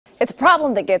It's a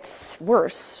problem that gets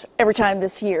worse every time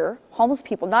this year. Homeless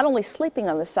people not only sleeping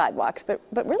on the sidewalks, but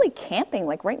really camping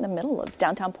like right in the middle of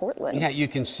downtown Portland. Yeah, you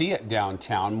can see it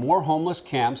downtown. More homeless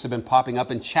camps have been popping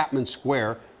up in Chapman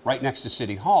Square right next to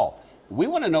City Hall. We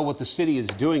want to know what the city is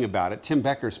doing about it. Tim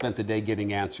Becker spent the day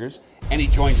getting answers, and he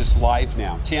joins us live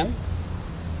now. Tim?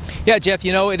 Yeah, Jeff,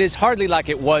 you know, it is hardly like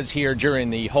it was here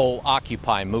during the whole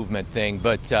Occupy movement thing,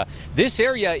 but this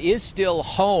area is still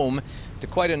home to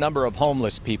quite a number of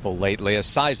homeless people lately, a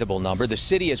sizable number. The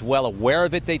city is well aware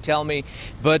of it, they tell me,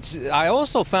 but I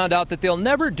also found out that they'll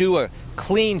never do a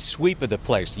clean sweep of the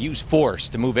place, use force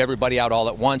to move everybody out all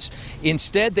at once.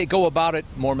 Instead, they go about it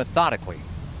more methodically.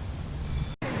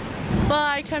 Well,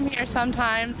 I come here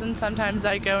sometimes, and sometimes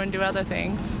I go and do other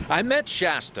things. I met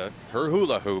Shasta, her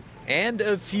hula hoop, and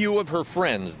a few of her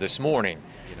friends this morning.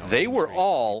 They were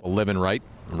all living right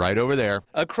over there,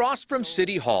 across from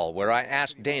City Hall, where I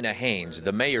asked Dana Haynes,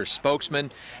 the mayor's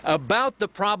spokesman, about the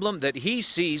problem that he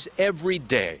sees every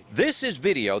day. This is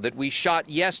video that we shot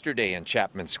yesterday in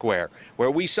Chapman Square,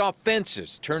 where we saw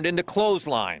fences turned into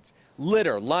clotheslines,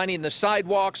 litter lining the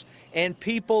sidewalks, and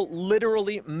people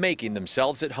literally making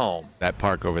themselves at home. That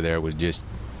park over there was just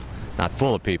not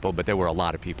full of people, but there were a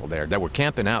lot of people there that were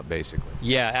camping out, basically.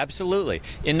 Yeah, absolutely.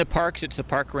 In the parks, it's the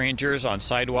park rangers. On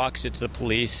sidewalks, it's the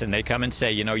police, and they come and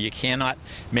say, you know, you cannot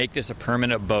make this a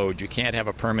permanent abode. You can't have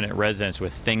a permanent residence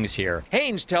with things here.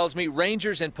 Haynes tells me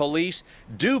rangers and police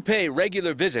do pay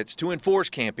regular visits to enforce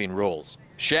camping rules.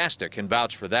 Shasta can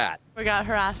vouch for that. We got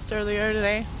harassed earlier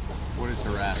today. What is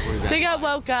harassed? What is that? They got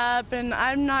woke up, and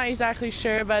I'm not exactly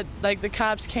sure, but like the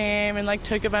cops came and like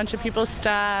took a bunch of people's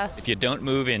stuff. If you don't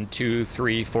move in 2,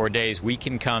 3, 4 days, we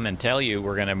can come and tell you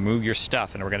we're going to move your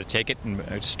stuff and we're going to take it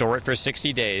and store it for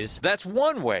 60 days. That's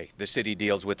one way the city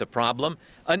deals with the problem,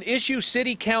 an issue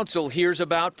city council hears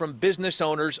about from business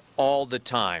owners all the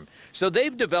time. So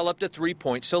they've developed a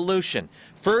 3-point solution.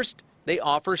 First, they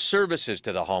offer services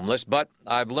to the homeless, but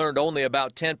I've learned only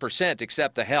about 10%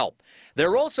 accept the help.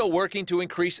 They're also working to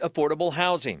increase affordable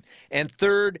housing. And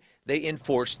third, they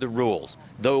enforce the rules.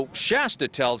 Though Shasta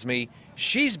tells me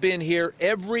she's been here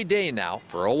every day now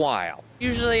for a while.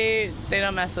 Usually they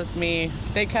don't mess with me.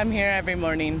 They come here every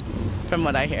morning, from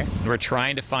what I hear. We're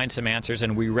trying to find some answers,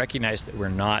 and we recognize that we're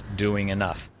not doing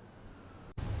enough.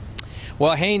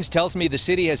 Well, Haynes tells me the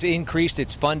city has increased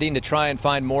its funding to try and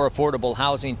find more affordable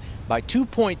housing by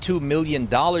 $2.2 million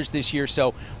this year,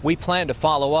 so we plan to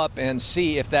follow up and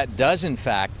see if that does, in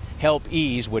fact, help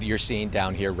ease what you're seeing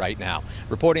down here right now.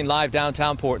 Reporting live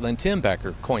downtown Portland, Tim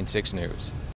Becker, KOIN 6 News.